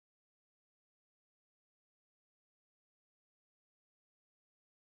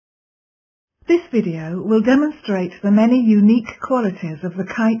This video will demonstrate the many unique qualities of the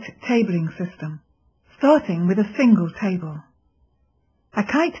Kite tabling system, starting with a single table. A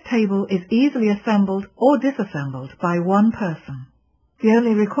Kite table is easily assembled or disassembled by one person. The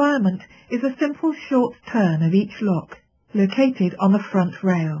only requirement is a simple short turn of each lock, located on the front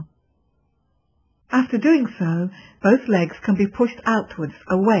rail. After doing so, both legs can be pushed outwards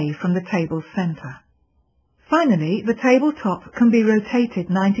away from the table's centre. Finally, the tabletop can be rotated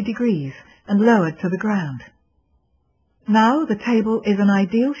 90 degrees and lowered to the ground. Now the table is an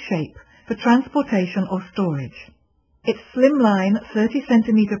ideal shape for transportation or storage. Its slimline 30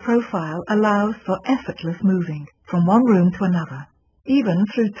 cm profile allows for effortless moving from one room to another, even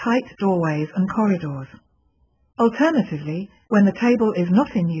through tight doorways and corridors. Alternatively, when the table is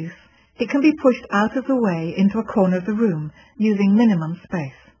not in use, it can be pushed out of the way into a corner of the room using minimum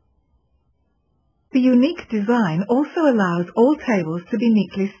space. The unique design also allows all tables to be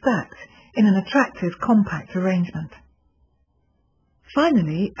neatly stacked in an attractive compact arrangement.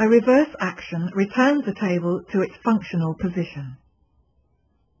 Finally, a reverse action returns the table to its functional position.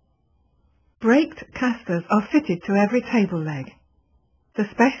 Braked casters are fitted to every table leg. The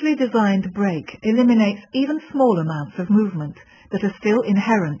specially designed brake eliminates even small amounts of movement that are still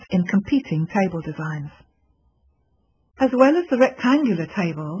inherent in competing table designs. As well as the rectangular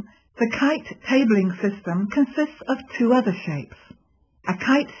table, the Kite tabling system consists of two other shapes, a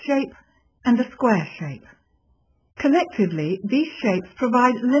kite shape and a square shape. Collectively, these shapes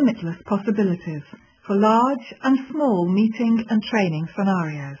provide limitless possibilities for large and small meeting and training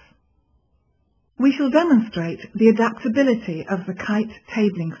scenarios. We shall demonstrate the adaptability of the Kite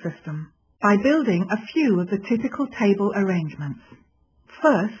tabling system by building a few of the typical table arrangements.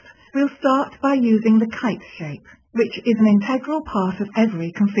 First, we'll start by using the kite shape, which is an integral part of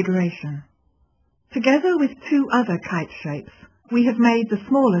every configuration. Together with two other kite shapes, we have made the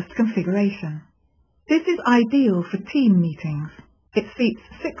smallest configuration. This is ideal for team meetings. It seats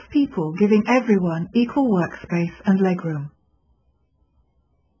 6 people, giving everyone equal workspace and legroom.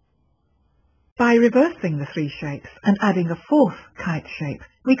 By reversing the 3 shapes and adding a 4th kite shape,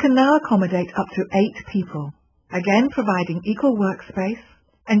 we can now accommodate up to 8 people, again providing equal workspace,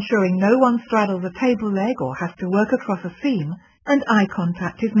 ensuring no one straddles a table leg or has to work across a seam, and eye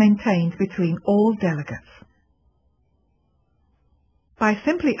contact is maintained between all delegates. By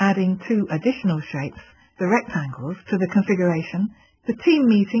simply adding 2 additional shapes, the rectangles, to the configuration, the team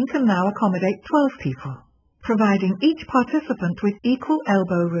meeting can now accommodate 12 people, providing each participant with equal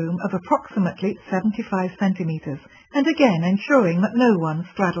elbow room of approximately 75 centimetres, and again ensuring that no one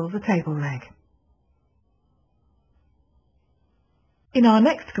straddles a table leg. In our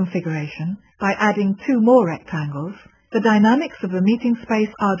next configuration, by adding 2 more rectangles, the dynamics of the meeting space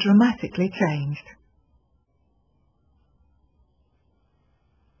are dramatically changed.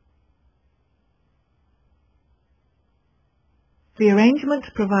 The arrangement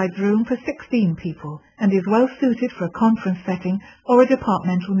provides room for 16 people and is well suited for a conference setting or a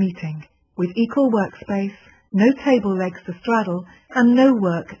departmental meeting, with equal workspace, no table legs to straddle, and no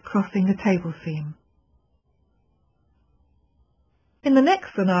work crossing the table seam. In the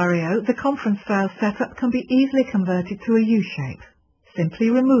next scenario, the conference-style setup can be easily converted to a U-shape.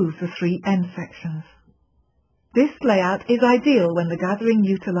 Simply remove the 3 end sections. This layout is ideal when the gathering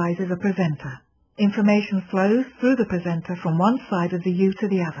utilizes a presenter. Information flows through the presenter from one side of the U to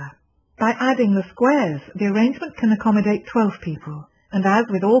the other. By adding the squares, the arrangement can accommodate 12 people, and as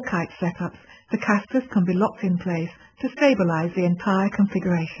with all kite setups, the casters can be locked in place to stabilize the entire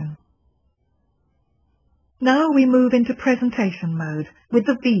configuration. Now we move into presentation mode with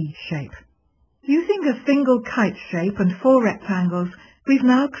the V shape. Using a single kite shape and 4 rectangles, we've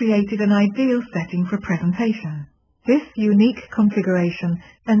now created an ideal setting for presentation. This unique configuration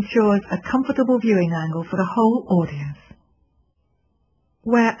ensures a comfortable viewing angle for the whole audience.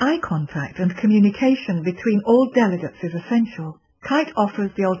 Where eye contact and communication between all delegates is essential, Kite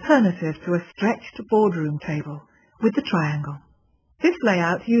offers the alternative to a stretched boardroom table with the triangle. This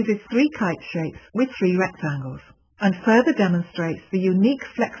layout uses 3 kite shapes with 3 rectangles and further demonstrates the unique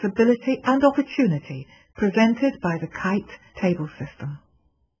flexibility and opportunity presented by the Kite table system.